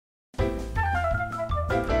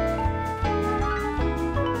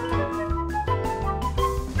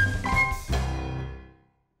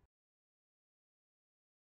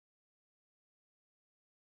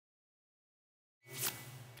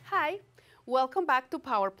Hi, welcome back to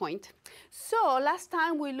PowerPoint. So last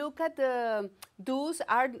time we looked at the do's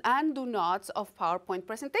and do nots of PowerPoint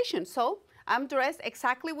presentation. So I'm dressed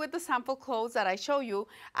exactly with the sample clothes that I show you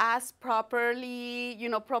as properly,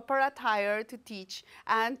 proper attire to teach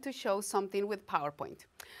and to show something with PowerPoint.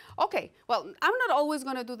 Okay, well, I'm not always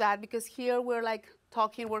going to do that because here we're like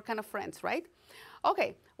talking, we're kind of friends, right?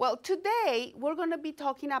 Okay, well, today we're going to be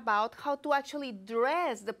talking about how to actually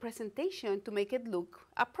dress the presentation to make it look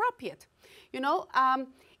appropriate. In our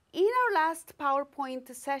last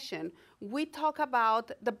PowerPoint session, we talk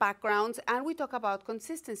about the backgrounds and we talk about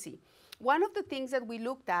consistency. One of the things that we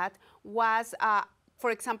looked at was,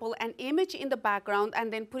 for example, an image in the background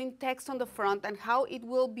and then putting text on the front and how it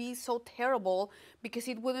will be so terrible because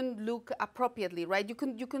it wouldn't look appropriately, right? You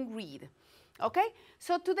can read. Okay,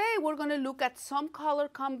 so today we're going to look at some color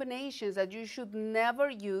combinations that you should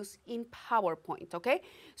never use in PowerPoint, okay?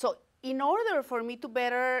 So in order for me to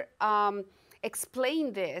better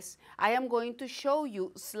explain this, I am going to show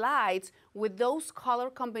you slides with those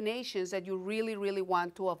color combinations that you really, really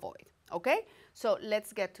want to avoid, okay? So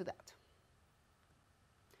let's get to that.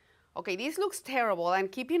 Okay, this looks terrible,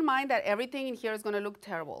 and keep in mind that everything in here is going to look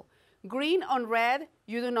terrible. Green on red,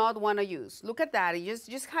 you do not want to use. Look at that.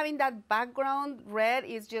 Just having that background red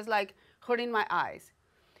is just like hurting my eyes.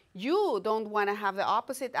 You don't want to have the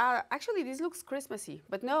opposite. Actually, this looks Christmassy,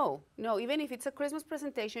 but no, even if it's a Christmas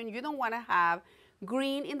presentation, you don't want to have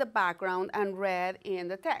green in the background and red in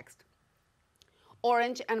the text.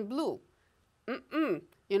 Orange and blue.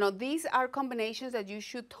 These are combinations that you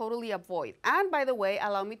should totally avoid. And by the way,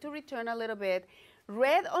 allow me to return a little bit.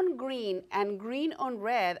 Red on green and green on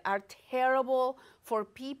red are terrible for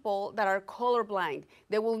people that are colorblind.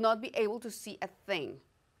 They will not be able to see a thing,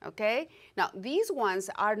 okay? Now, these ones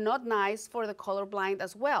are not nice for the colorblind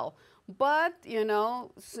as well, but,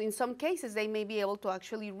 in some cases, they may be able to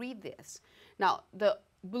actually read this. Now, the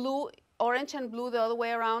blue, orange and blue the other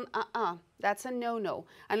way around, that's a no-no.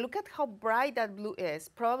 And look at how bright that blue is.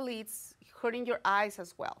 Probably it's hurting your eyes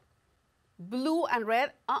as well. Blue and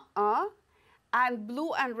red, and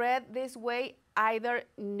blue and red this way, either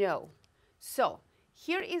no. So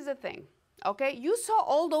here is the thing, okay? You saw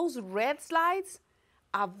all those red slides.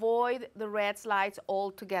 Avoid the red slides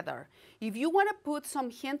altogether. If you want to put some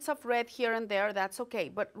hints of red here and there, that's okay.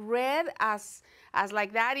 But red as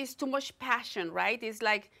like that is too much passion, right? It's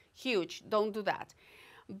like huge. Don't do that.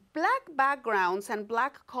 Black backgrounds and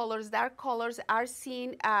black colors, dark colors are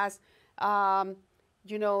seen as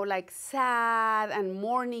like sad and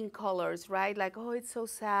mourning colors, right? Like, oh, it's so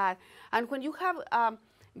sad. And when you have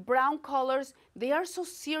brown colors, they are so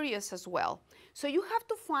serious as well. So you have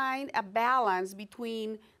to find a balance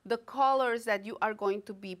between the colors that you are going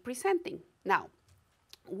to be presenting. Now,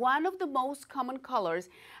 one of the most common colors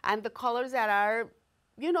and the colors that are,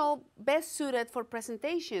 best suited for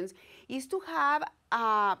presentations is to have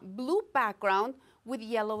a blue background with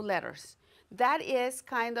yellow letters. That is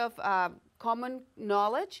kind of common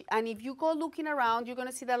knowledge, and if you go looking around, you're going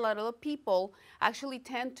to see that a lot of people actually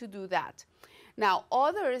tend to do that. Now,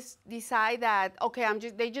 others decide that, okay,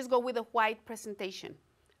 they just go with a white presentation,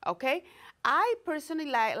 okay? I personally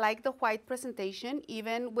like the white presentation,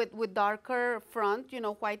 even with darker front,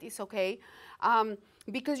 white is okay,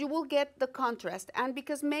 because you will get the contrast, and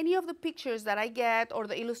because many of the pictures that I get or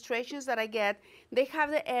the illustrations that I get, they have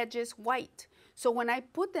the edges white. So when I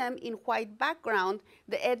put them in white background,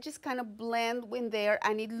 the edges kind of blend in there,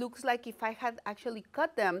 and it looks like if I had actually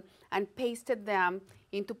cut them and pasted them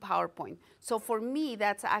into PowerPoint. So for me,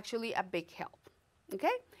 that's actually a big help,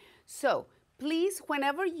 okay? So please,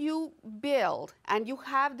 whenever you build and you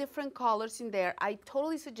have different colors in there, I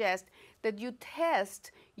totally suggest that you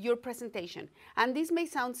test your presentation. And this may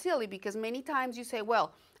sound silly because many times you say,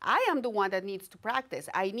 well, I am the one that needs to practice.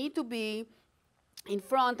 I need to be in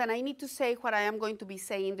front and I need to say what I am going to be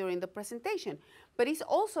saying during the presentation. But it's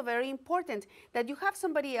also very important that you have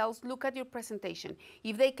somebody else look at your presentation.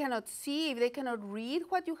 If they cannot see, if they cannot read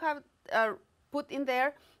what you have put in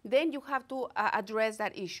there, then you have to address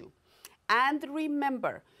that issue. And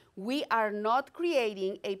remember, we are not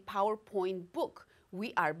creating a PowerPoint book.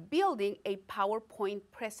 We are building a PowerPoint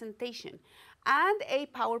presentation. And a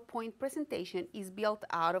PowerPoint presentation is built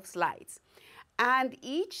out of slides. And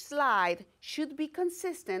each slide should be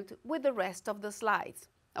consistent with the rest of the slides,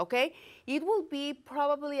 okay? It will be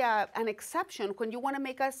probably an exception when you want to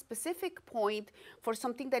make a specific point for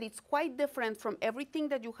something that is quite different from everything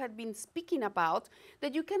that you had been speaking about,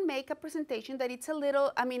 that you can make a presentation that it's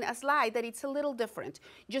a slide that it's a little different,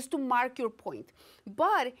 just to mark your point.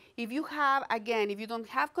 But if you have, again, if you don't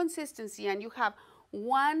have consistency and you have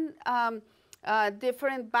one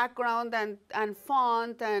different background and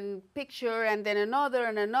font and picture and then another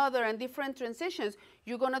and different transitions,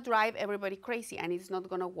 you're going to drive everybody crazy and it's not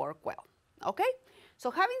going to work well. Okay? So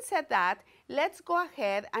having said that, let's go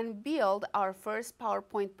ahead and build our first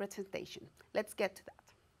PowerPoint presentation. Let's get to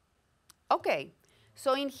that. Okay,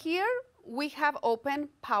 so in here we have opened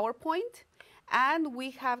PowerPoint and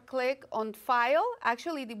we have clicked on File.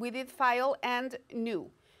 Actually, we did File and New.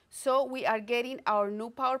 So we are getting our new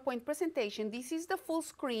PowerPoint presentation. This is the full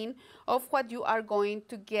screen of what you are going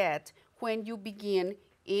to get when you begin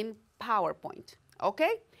in PowerPoint.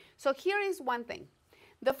 Okay, so here is one thing.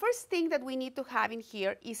 The first thing that we need to have in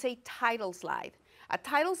here is a title slide. A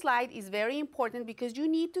title slide is very important because you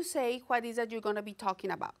need to say what is that you're going to be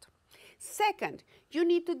talking about. Second, you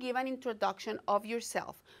need to give an introduction of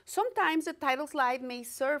yourself. Sometimes the title slide may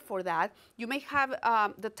serve for that. You may have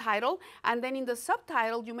the title, and then in the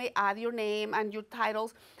subtitle, you may add your name and your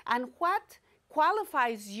titles and what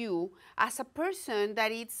qualifies you as a person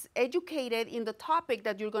that is educated in the topic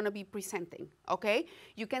that you're going to be presenting, okay?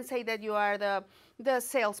 You can say that you are the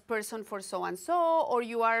salesperson for so-and-so, or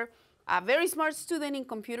you are a very smart student in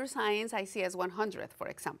computer science, ICS 100, for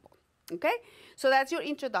example, okay? So that's your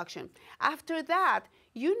introduction. After that,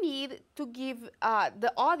 you need to give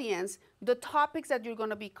the audience the topics that you're going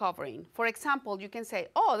to be covering. For example, you can say,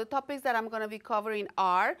 oh, the topics that I'm going to be covering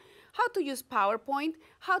are how to use PowerPoint,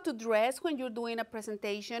 how to dress when you're doing a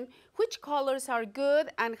presentation, which colors are good,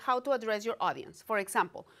 and how to address your audience, for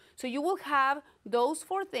example. So you will have those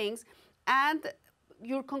 4 things and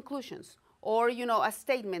your conclusions or, you know, a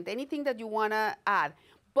statement, anything that you want to add.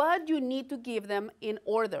 But you need to give them in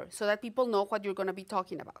order so that people know what you're going to be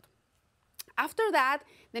talking about. After that,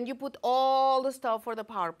 then you put all the stuff for the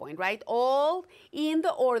PowerPoint, right? All in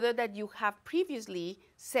the order that you have previously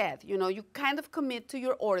said. You know, you kind of commit to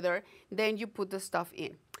your order, then you put the stuff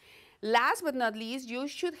in. Last but not least, you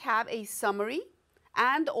should have a summary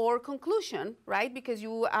and or conclusion, right? Because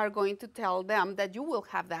you are going to tell them that you will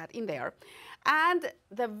have that in there. And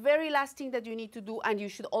the very last thing that you need to do, and you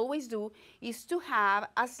should always do, is to have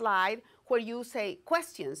a slide where you say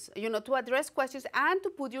questions, you know, to address questions and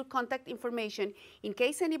to put your contact information in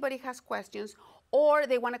case anybody has questions or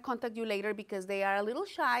they want to contact you later because they are a little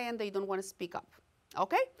shy and they don't want to speak up.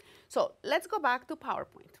 Okay? So let's go back to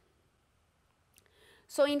PowerPoint.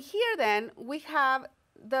 So in here then, we have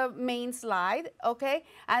the main slide, okay?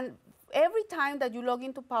 And every time that you log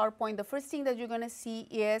into PowerPoint, the first thing that you're going to see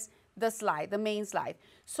is the slide, the main slide.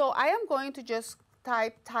 So I am going to just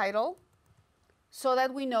type title so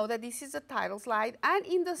that we know that this is the title slide. And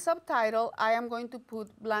in the subtitle, I am going to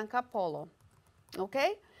put Blanca Polo,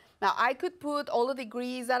 okay? Now, I could put all the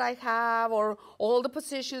degrees that I have or all the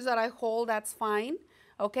positions that I hold, that's fine,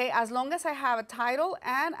 okay? As long as I have a title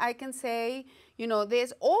and I can say, you know,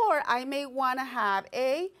 this, or I may want to have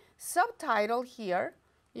a subtitle here,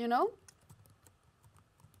 you know,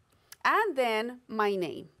 and then my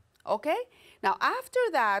name. Okay? Now, after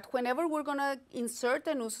that, whenever we're going to insert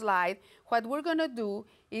a new slide, what we're going to do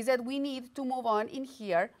is that we need to move on in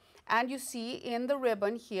here. And you see in the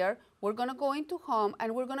ribbon here, we're going to go into Home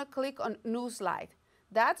and we're going to click on New Slide.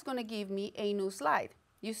 That's going to give me a new slide.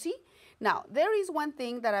 You see? Now, there is one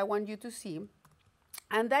thing that I want you to see,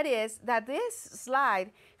 and that is that this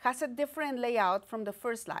slide has a different layout from the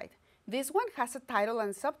first slide. This one has a title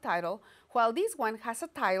and subtitle, while this one has a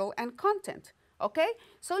title and content. Okay,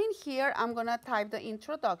 so in here, I'm going to type the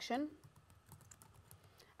introduction.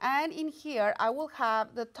 And in here, I will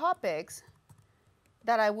have the topics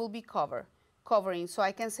that I will be covering. So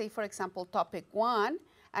I can say, for example, topic 1.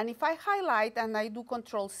 And if I highlight and I do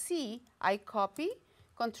Control-C, I copy,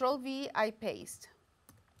 Control-V, I paste.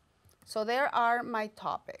 So there are my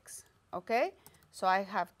topics. Okay, so I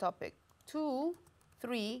have topic 2,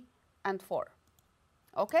 3, and 4.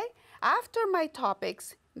 Okay, after my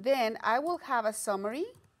topics, then I will have a summary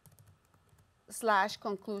 /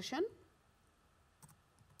 conclusion.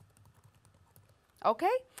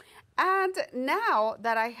 Okay? And now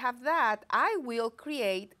that I have that, I will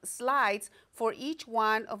create slides for each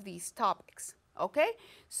one of these topics. Okay?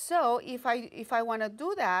 So if I want to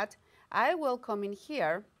do that, I will come in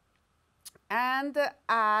here and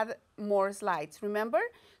add more slides. Remember?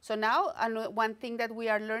 So now one thing that we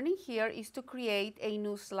are learning here is to create a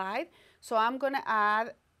new slide. So I'm going to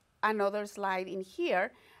add another slide in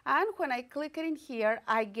here. And when I click it in here,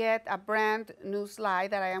 I get a brand new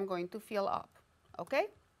slide that I am going to fill up. Okay?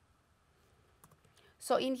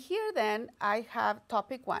 So in here then, I have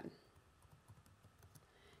topic 1.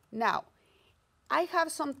 Now, I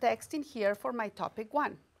have some text in here for my topic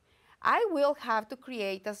 1. I will have to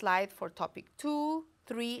create a slide for topic 2,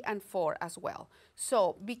 3, and 4 as well.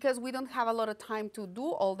 So because we don't have a lot of time to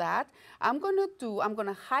do all that, I'm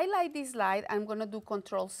gonna highlight this slide, I'm gonna do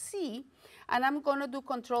Control C, and I'm gonna do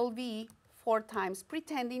Control V 4 times,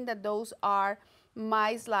 pretending that those are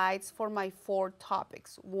my slides for my 4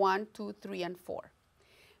 topics, 1, 2, 3, and 4.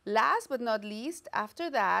 Last but not least, after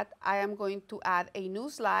that, I am going to add a new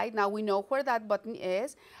slide. Now we know where that button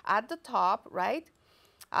is, at the top, right?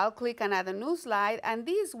 I'll click and add a new slide, and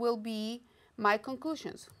these will be my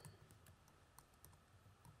conclusions.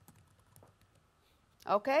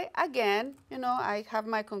 Okay, again, you know, I have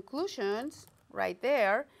my conclusions right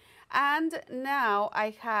there, and now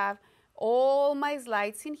I have all my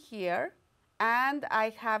slides in here, and I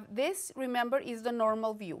have this, remember, is the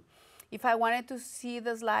normal view. If I wanted to see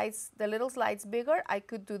the slides, the little slides bigger, I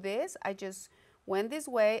could do this. I just went this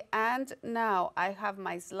way, and now I have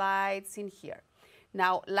my slides in here.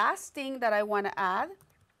 Now, last thing that I want to add,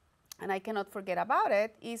 and I cannot forget about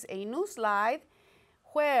it, is a new slide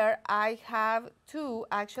where I have to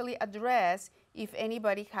actually address if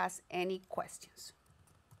anybody has any questions.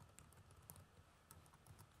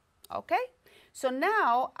 Okay? So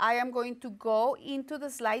now I am going to go into the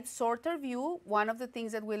slide sorter view, one of the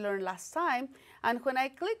things that we learned last time, and when I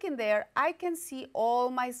click in there, I can see all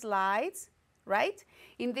my slides, right?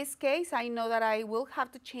 In this case, I know that I will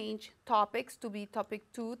have to change topics to be topic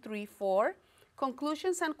 2, 3, 4,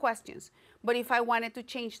 conclusions and questions. But if I wanted to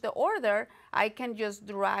change the order, I can just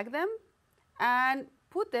drag them and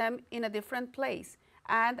put them in a different place,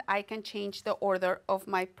 and I can change the order of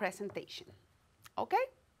my presentation. Okay?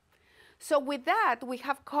 So with that, we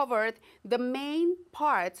have covered the main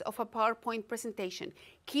parts of a PowerPoint presentation.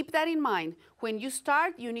 Keep that in mind. When you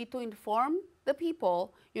start, you need to inform the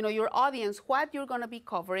people, you know, your audience, what you're going to be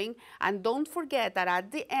covering. And don't forget that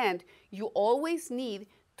at the end, you always need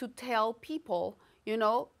to tell people, you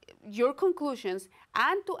know, your conclusions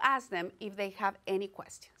and to ask them if they have any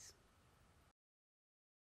questions.